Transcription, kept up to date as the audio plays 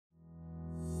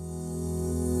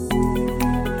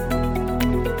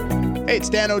Hey, it's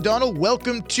Dan O'Donnell.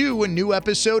 Welcome to a new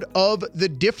episode of The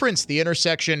Difference, the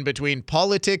intersection between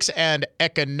politics and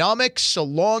economics,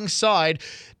 alongside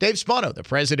Dave Spano, the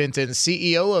president and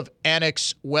CEO of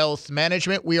Annex Wealth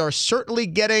Management. We are certainly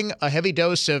getting a heavy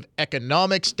dose of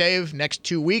economics, Dave. Next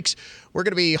 2 weeks, we're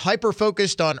going to be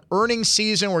hyper-focused on earnings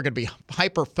season. We're going to be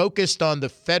hyper-focused on the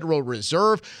Federal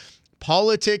Reserve.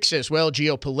 Politics as well,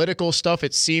 geopolitical stuff.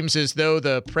 It seems as though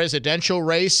the presidential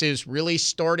race is really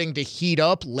starting to heat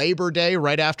up. Labor Day,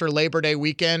 right after Labor Day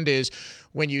weekend, is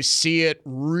when you see it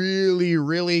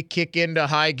really kick into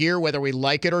high gear, whether we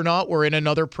like it or not. We're in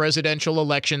another presidential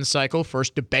election cycle.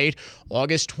 First debate,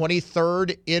 August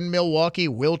 23rd in Milwaukee.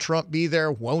 Will Trump be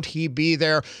there? Won't he be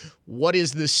there? What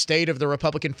is the state of the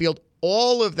Republican field?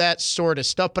 All of that sort of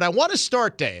stuff. But I want to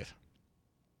start, Dave,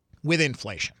 with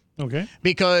inflation. Okay.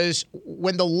 Because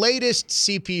when the latest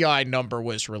CPI number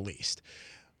was released,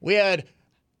 we had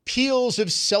peals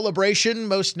of celebration,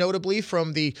 most notably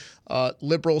from the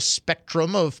liberal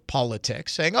spectrum of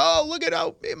politics, saying, oh, look at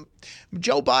how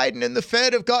Joe Biden and the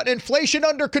Fed have gotten inflation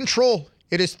under control.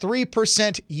 It is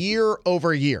 3% year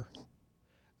over year.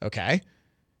 Okay.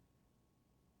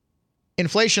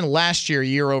 Inflation last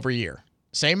year over year,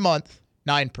 same month,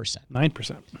 9%.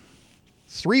 9%.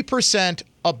 3%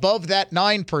 above that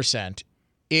 9%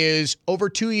 is over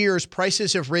 2 years,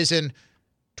 prices have risen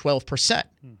 12%.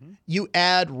 Mm-hmm. You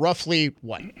add roughly,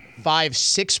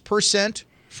 5-6%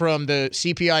 from the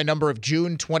CPI number of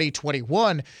June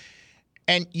 2021,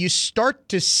 and you start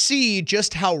to see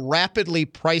just how rapidly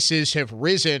prices have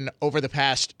risen over the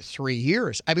past 3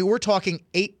 years. I mean, we're talking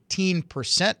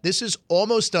 18%. This is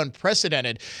almost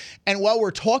unprecedented. And while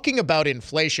we're talking about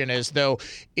inflation as though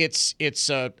it's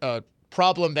a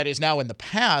problem that is now in the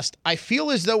past, I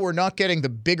feel as though we're not getting the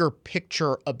bigger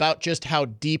picture about just how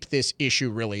deep this issue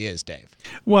really is, Dave.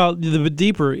 Well, the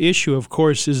deeper issue, of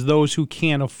course, is those who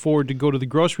can't afford to go to the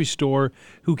grocery store,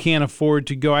 who can't afford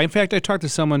to go. In fact, I talked to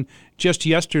someone just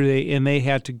yesterday, and they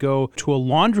had to go to a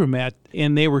laundromat,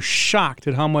 and they were shocked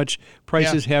at how much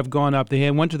prices have gone up.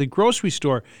 They went to the grocery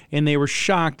store, and they were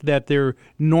shocked that their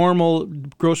normal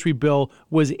grocery bill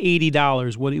was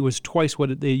 $80, when it was twice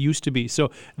what it used to be.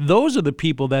 So those are the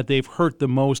people that they've hurt the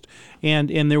most. And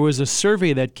there was a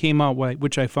survey that came out,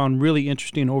 which I found really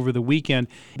interesting over the weekend.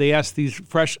 They asked these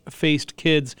fresh-faced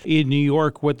kids in New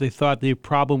York what they thought the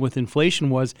problem with inflation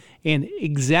was, and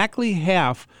exactly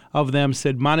half of them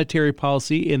said monetary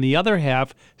policy, and the other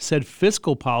half said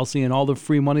fiscal policy and all the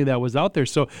free money that was out there.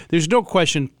 So there's no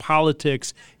question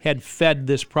politics had fed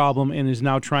this problem and is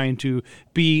now trying to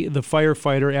be the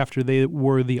firefighter after they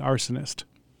were the arsonist.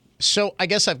 So I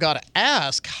guess I've got to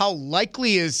ask, how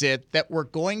likely is it that we're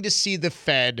going to see the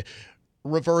Fed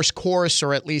reverse course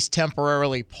or at least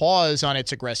temporarily pause on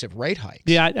its aggressive rate hikes?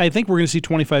 Yeah, I think we're going to see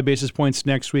 25 basis points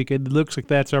next week. It looks like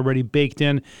that's already baked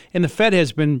in. And the Fed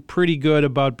has been pretty good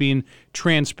about being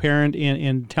transparent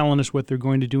and telling us what they're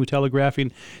going to do,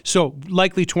 telegraphing. So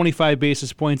likely 25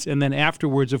 basis points. And then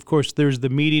afterwards, of course, there's the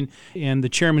meeting, and the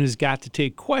chairman has got to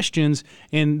take questions.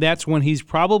 And that's when he's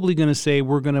probably going to say,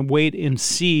 we're going to wait and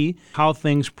see how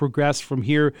things progress from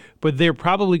here. But they're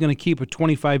probably going to keep a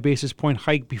 25 basis point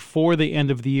hike before the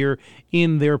end of the year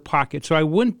in their pocket. So I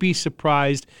wouldn't be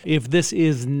surprised if this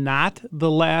is not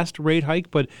the last rate hike,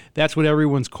 but that's what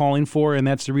everyone's calling for, and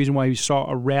that's the reason why you saw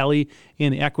a rally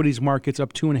in equities markets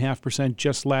up 2.5%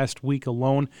 just last week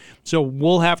alone. So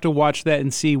we'll have to watch that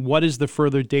and see what is the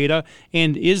further data,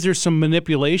 and is there some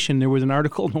manipulation? There was an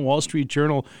article in the Wall Street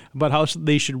Journal about how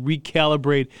they should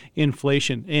recalibrate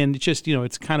inflation, and it's just,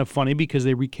 it's kind of funny because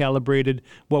they recalibrated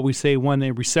what we say when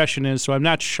a recession is, so I'm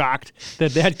not shocked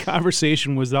that conversation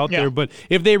was out there. But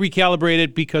if they recalibrate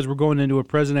it because we're going into a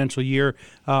presidential year,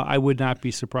 I would not be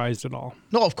surprised at all.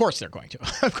 No, of course they're going to.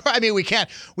 I mean, we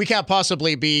can't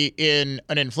possibly be in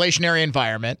an inflationary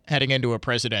environment heading into a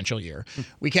presidential year.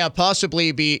 We can't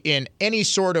possibly be in any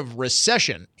sort of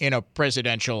recession in a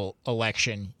presidential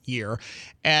election year.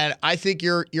 And I think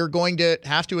you're going to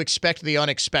have to expect the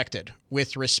unexpected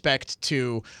with respect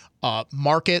to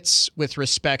markets, with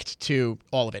respect to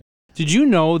all of it. Did you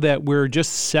know that we're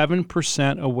just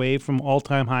 7% away from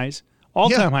all-time highs?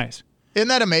 All-time highs. Isn't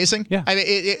that amazing? Yeah. I mean,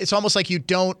 it's almost like you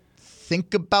don't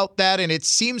think about that, and it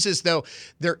seems as though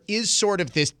there is sort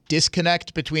of this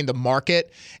disconnect between the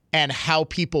market and how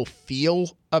people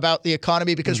feel about the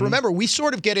economy. Because remember, we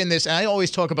sort of get in this, and I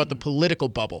always talk about the political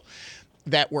bubble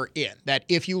that we're in, that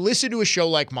if you listen to a show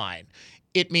like mine,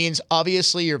 it means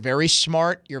obviously you're very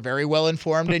smart, you're very well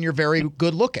informed, and you're very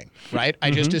good looking, right?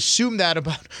 I just assume that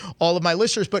about all of my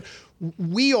listeners. But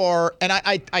we are, and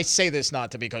I say this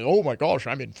not to be because, oh my gosh,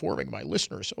 I'm informing my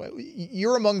listeners. So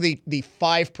you're among the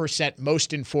 5%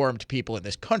 most informed people in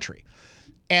this country.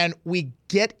 And we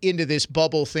get into this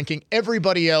bubble thinking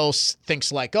everybody else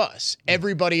thinks like us.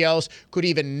 Everybody else could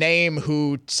even name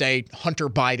who, say, Hunter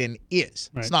Biden is.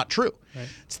 Right. It's not true. Right.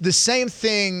 It's the same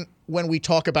thing when we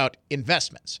talk about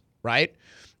investments, right?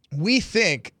 We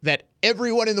think that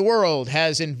everyone in the world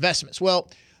has investments. Well,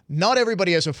 not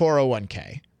everybody has a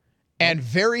 401k. And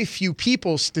very few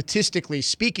people, statistically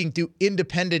speaking, do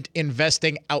independent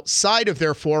investing outside of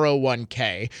their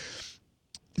 401k.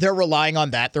 They're relying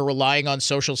on that. They're relying on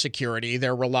Social Security.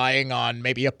 They're relying on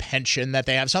maybe a pension that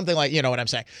they have, something like, you know what I'm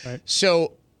saying? Right.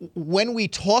 So when we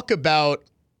talk about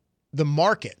the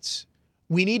markets,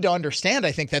 we need to understand,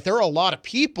 I think, that there are a lot of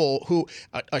people who,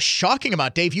 a shocking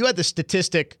amount. Dave, you had the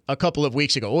statistic a couple of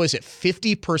weeks ago. What was it?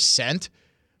 50%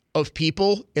 of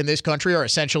people in this country are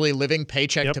essentially living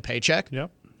paycheck to paycheck.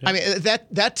 Yep. I mean,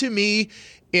 that to me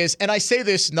is, and I say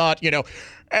this not,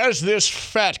 as this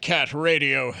fat cat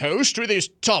radio host with his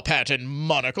top hat and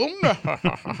monocle.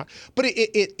 But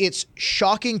it's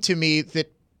shocking to me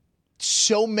that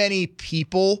so many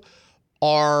people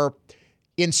are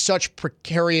in such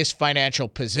precarious financial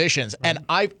positions. Right.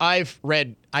 And I've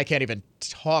read, I can't even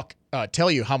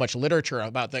tell you how much literature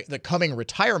about the coming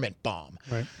retirement bomb.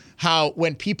 Right. How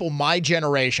when people my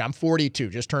generation, I'm 42,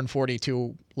 just turned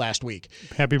 42 last week.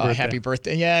 Happy birthday. Happy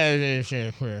birthday. Yeah.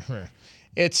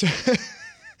 It's...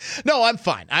 No, I'm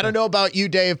fine. I don't know about you,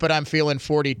 Dave, but I'm feeling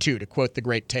 42, to quote the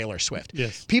great Taylor Swift.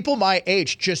 Yes. People my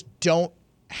age just don't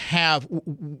have,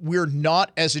 we're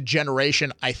not as a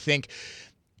generation, I think,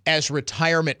 as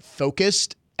retirement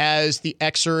focused as the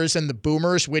Xers and the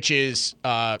Boomers, which is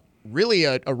really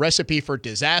a recipe for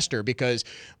disaster because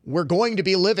we're going to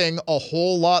be living a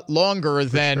whole lot longer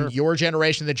than your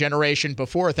generation, the generation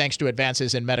before, thanks to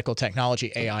advances in medical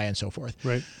technology, AI, and so forth.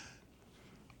 Right.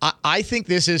 I think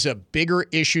this is a bigger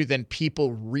issue than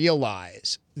people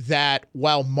realize, that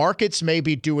while markets may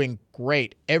be doing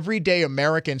great, everyday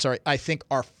Americans are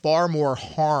far more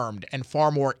harmed and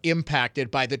far more impacted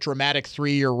by the dramatic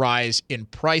 3-year rise in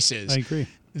prices. I agree.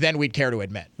 Than we'd care to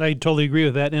admit. I totally agree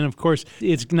with that. And of course,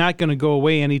 it's not going to go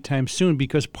away anytime soon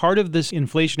because part of this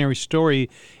inflationary story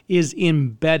is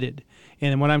embedded.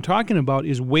 And what I'm talking about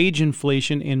is wage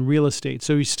inflation in real estate.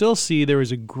 So you still see there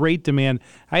is a great demand.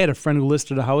 I had a friend who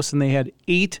listed a house and they had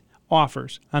 8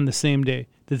 offers on the same day,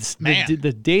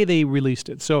 the day they released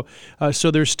it. So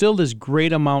there's still this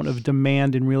great amount of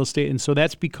demand in real estate. And so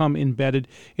that's become embedded.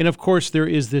 And of course, there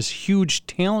is this huge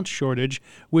talent shortage,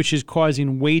 which is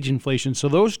causing wage inflation. So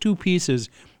those two pieces,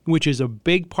 which is a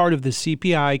big part of the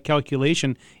CPI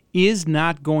calculation, is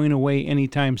not going away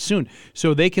anytime soon.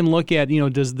 So they can look at,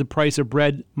 does the price of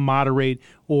bread moderate,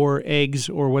 or eggs,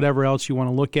 or whatever else you want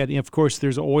to look at. And of course,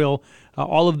 there's oil.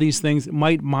 All of these things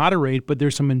might moderate, but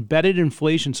there's some embedded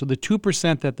inflation. So the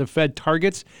 2% that the Fed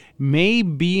targets may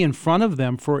be in front of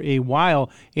them for a while.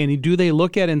 And do they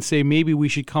look at it and say, maybe we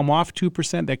should come off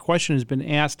 2%? That question has been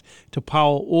asked to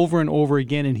Powell over and over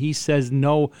again, and he says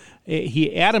no.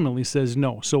 He adamantly says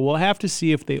no. So we'll have to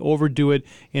see if they overdo it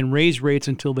and raise rates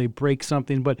until they break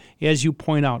something. But as you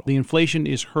point out, the inflation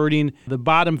is hurting the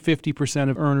bottom 50%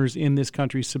 of earners in this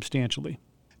country substantially.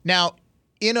 Now,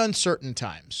 in uncertain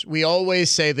times, we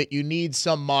always say that you need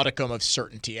some modicum of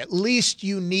certainty. At least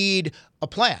you need a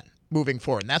plan moving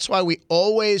forward. And that's why we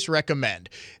always recommend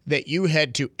that you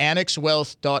head to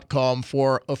annexwealth.com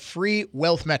for a free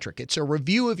wealth metric. It's a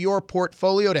review of your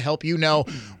portfolio to help you know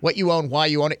what you own, why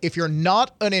you own it. If you're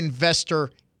not an investor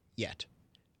yet,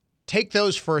 take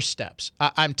those first steps.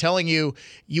 I'm telling you,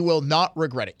 you will not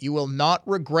regret it. You will not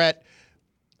regret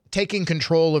taking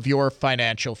control of your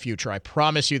financial future. I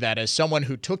promise you that. As someone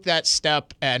who took that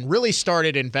step and really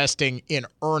started investing in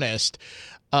earnest,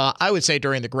 I would say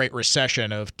during the Great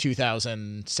Recession of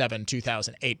 2007,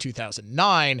 2008,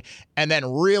 2009, and then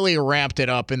really ramped it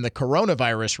up in the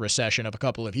coronavirus recession of a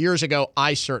couple of years ago.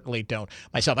 I certainly don't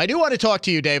myself. I do want to talk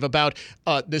to you, Dave, about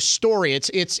the story.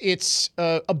 It's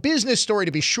a business story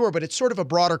to be sure, but it's sort of a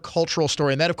broader cultural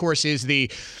story. And that, of course, is the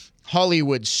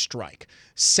Hollywood strike.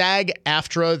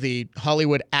 SAG-AFTRA, the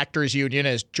Hollywood Actors Union,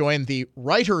 has joined the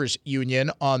Writers Union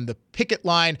on the picket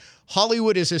line.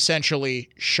 Hollywood is essentially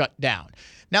shut down.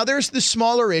 Now, there's the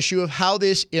smaller issue of how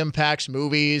this impacts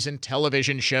movies and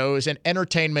television shows and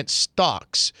entertainment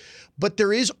stocks. But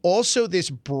there is also this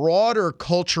broader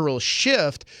cultural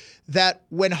shift that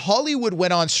when Hollywood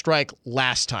went on strike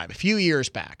last time, a few years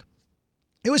back,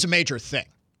 it was a major thing,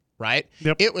 right?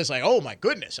 Yep. It was like, oh my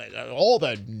goodness, all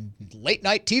the late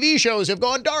night TV shows have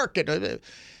gone dark.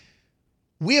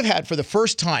 We have had for the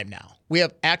first time now, we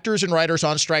have actors and writers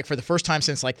on strike for the first time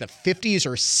since like the 50s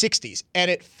or 60s. And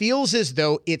it feels as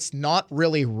though it's not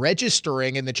really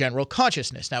registering in the general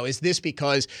consciousness. Now, is this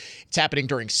because it's happening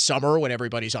during summer when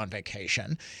everybody's on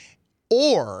vacation?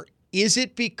 Or is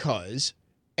it because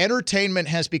entertainment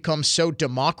has become so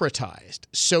democratized,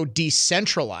 so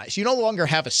decentralized? You no longer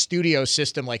have a studio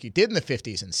system like you did in the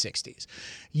 50s and 60s.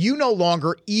 You no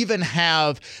longer even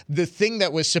have the thing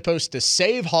that was supposed to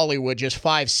save Hollywood just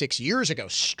 5-6 years ago,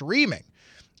 streaming,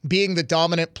 being the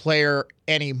dominant player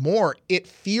anymore. It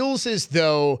feels as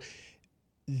though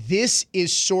this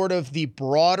is sort of the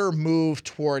broader move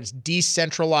towards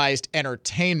decentralized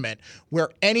entertainment where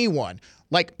anyone,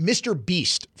 like Mr.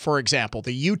 Beast, for example,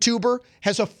 the YouTuber,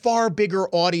 has a far bigger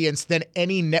audience than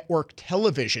any network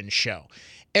television show.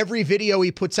 Every video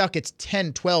he puts out gets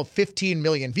 10, 12, 15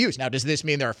 million views. Now, does this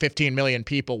mean there are 15 million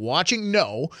people watching?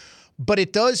 No, but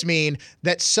it does mean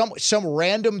that some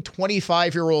random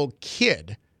 25-year-old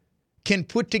kid can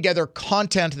put together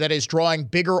content that is drawing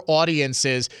bigger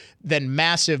audiences than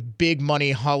massive big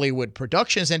money Hollywood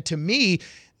productions. And to me,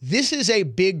 this is a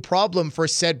big problem for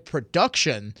said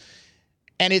production.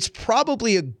 And it's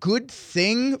probably a good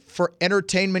thing for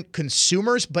entertainment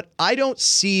consumers, but I don't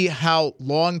see how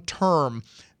long-term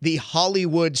the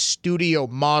Hollywood studio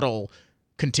model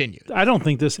continues. I don't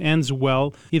think this ends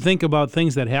well. You think about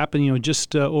things that happen,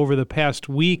 just over the past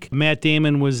week, Matt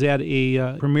Damon was at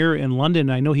a premiere in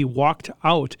London. I know he walked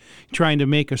out trying to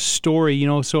make a story,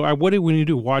 so what did we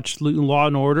do? Watch Law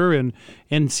and Order and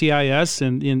NCIS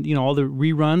and all the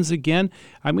reruns again?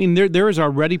 I mean, there is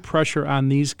already pressure on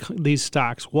these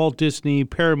stocks. Walt Disney,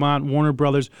 Paramount, Warner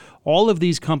Brothers, all of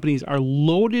these companies are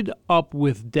loaded up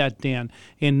with debt, Dan.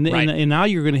 And now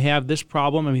you're going to have this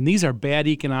problem. I mean, these are bad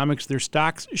economics. Their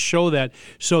stocks show that.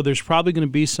 So there's probably going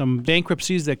to be some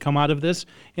bankruptcies that come out of this.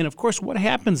 And, of course, what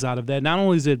happens out of that? Not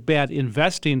only is it bad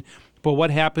investing, but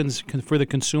what happens for the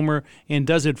consumer, and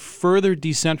does it further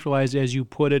decentralize, as you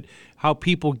put it, how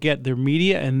people get their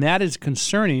media? And that is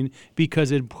concerning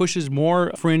because it pushes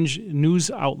more fringe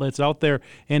news outlets out there.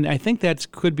 And I think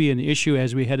that could be an issue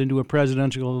as we head into a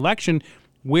presidential election.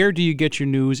 Where do you get your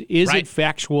news? Is it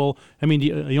factual? I mean,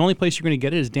 the only place you're going to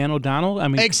get it is Dan O'Donnell. I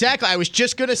mean, exactly. I was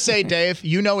just going to say, Dave,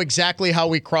 you know exactly how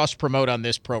we cross-promote on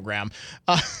this program.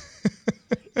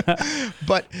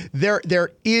 But there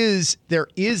is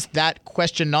that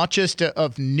question, not just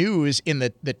of news in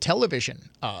the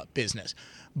television business,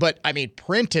 but I mean,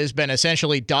 print has been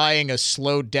essentially dying a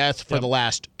slow death for the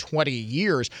last 20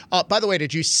 years. By the way,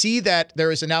 did you see that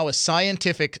there is now a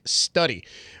scientific study,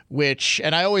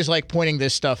 and I always like pointing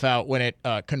this stuff out when it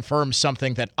confirms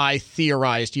something that I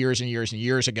theorized years and years and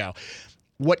years ago.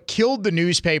 What killed the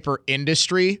newspaper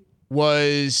industry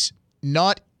was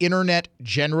not internet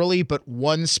generally, but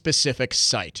one specific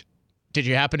site. Did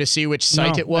you happen to see which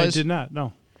site it was? I did not,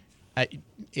 no.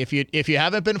 If you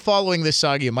haven't been following this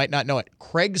saga, you might not know it.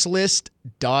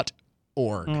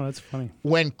 Craigslist.org. Oh, that's funny.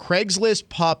 When Craigslist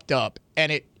popped up,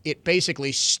 and it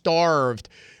basically starved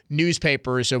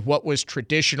newspapers of what was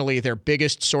traditionally their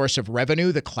biggest source of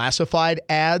revenue, the classified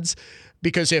ads,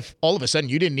 because if all of a sudden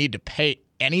you didn't need to pay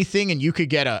anything and you could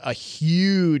get a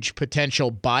huge potential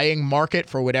buying market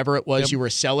for whatever it was you were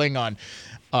selling on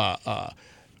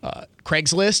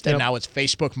Craigslist, and now it's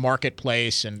Facebook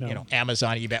Marketplace and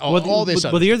Amazon, eBay, all this.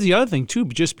 But here's the other thing too.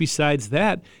 Just besides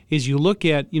that, is you look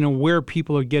at where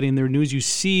people are getting their news. You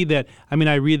see that. I mean,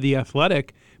 I read The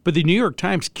Athletic. But the New York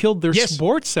Times killed their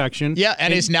sports section. Yeah,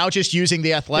 and is now just using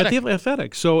The Athletic. The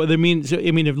Athletic. So,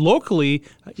 if locally,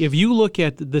 if you look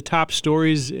at the top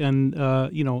stories and,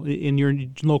 in your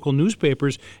local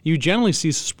newspapers, you generally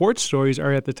see sports stories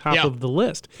are at the top of the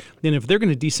list. And if they're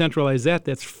going to decentralize that,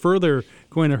 that's further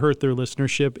going to hurt their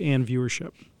listenership and viewership.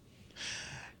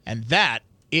 And that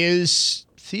is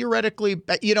theoretically,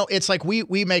 it's like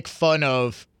we make fun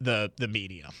of the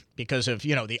media because of,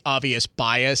 the obvious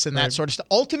bias and that sort of stuff.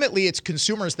 Ultimately, it's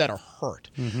consumers that are hurt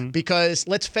because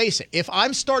let's face it, if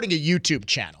I'm starting a YouTube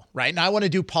channel, right, and I want to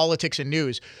do politics and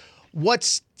news,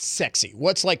 what's sexy?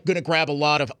 What's like going to grab a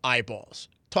lot of eyeballs?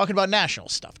 Talking about national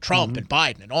stuff, Trump and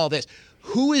Biden and all this.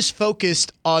 Who is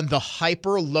focused on the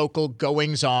hyper-local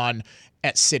goings-on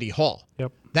at City Hall?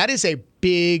 Yep. That is a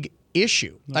big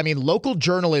issue. I mean, local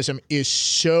journalism is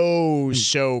so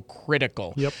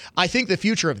critical. Yep. I think the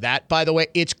future of that, by the way,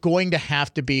 it's going to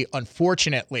have to be,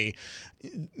 unfortunately,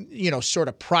 sort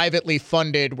of privately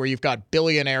funded where you've got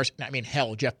billionaires. I mean,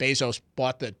 hell, Jeff Bezos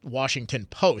bought the Washington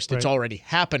Post. It's already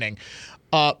happening.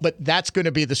 But that's going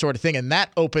to be the sort of thing. And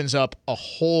that opens up a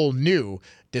whole new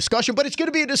discussion, but it's going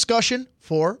to be a discussion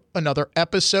for another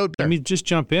episode. Let me just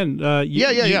jump in.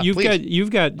 You've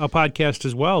got a podcast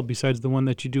as well besides the one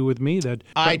that you do with me that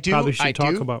probably should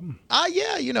talk about.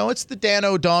 It's the Dan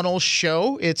O'Donnell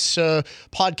Show. It's a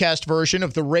podcast version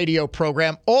of the radio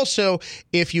program. Also,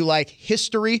 if you like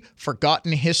history,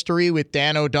 Forgotten History with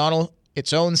Dan O'Donnell,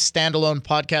 its own standalone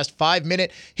podcast,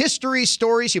 5-minute history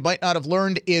stories you might not have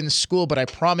learned in school, but I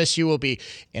promise you will be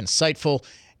insightful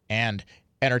and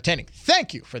entertaining.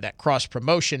 Thank you for that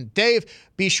cross-promotion, Dave.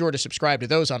 Be sure to subscribe to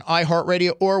those on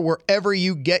iHeartRadio or wherever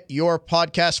you get your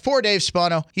podcasts. For Dave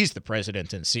Spano, he's the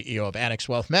president and CEO of Annex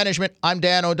Wealth Management. I'm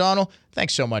Dan O'Donnell.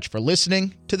 Thanks so much for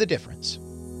listening to The Difference.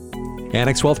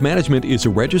 Annex Wealth Management is a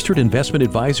registered investment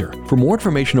advisor. For more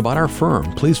information about our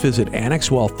firm, please visit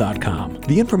annexwealth.com.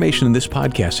 The information in this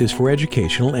podcast is for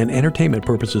educational and entertainment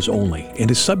purposes only and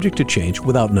is subject to change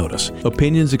without notice.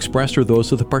 Opinions expressed are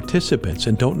those of the participants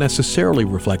and don't necessarily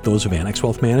reflect those of Annex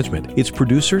Wealth Management, its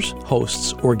producers,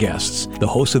 hosts, or guests. The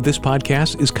host of this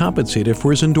podcast is compensated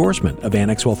for his endorsement of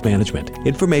Annex Wealth Management.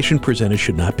 Information presented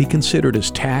should not be considered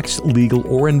as tax, legal,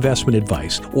 or investment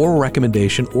advice or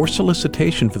recommendation or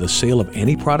solicitation for the sale of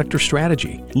any product or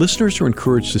strategy. Listeners are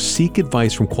encouraged to seek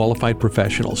advice from qualified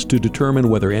professionals to determine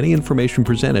whether any information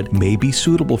presented may be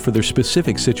suitable for their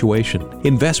specific situation.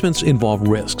 Investments involve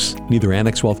risks. Neither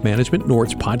Annex Wealth Management nor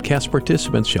its podcast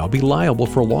participants shall be liable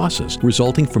for losses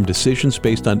resulting from decisions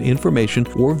based on information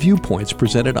or viewpoints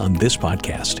presented on this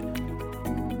podcast.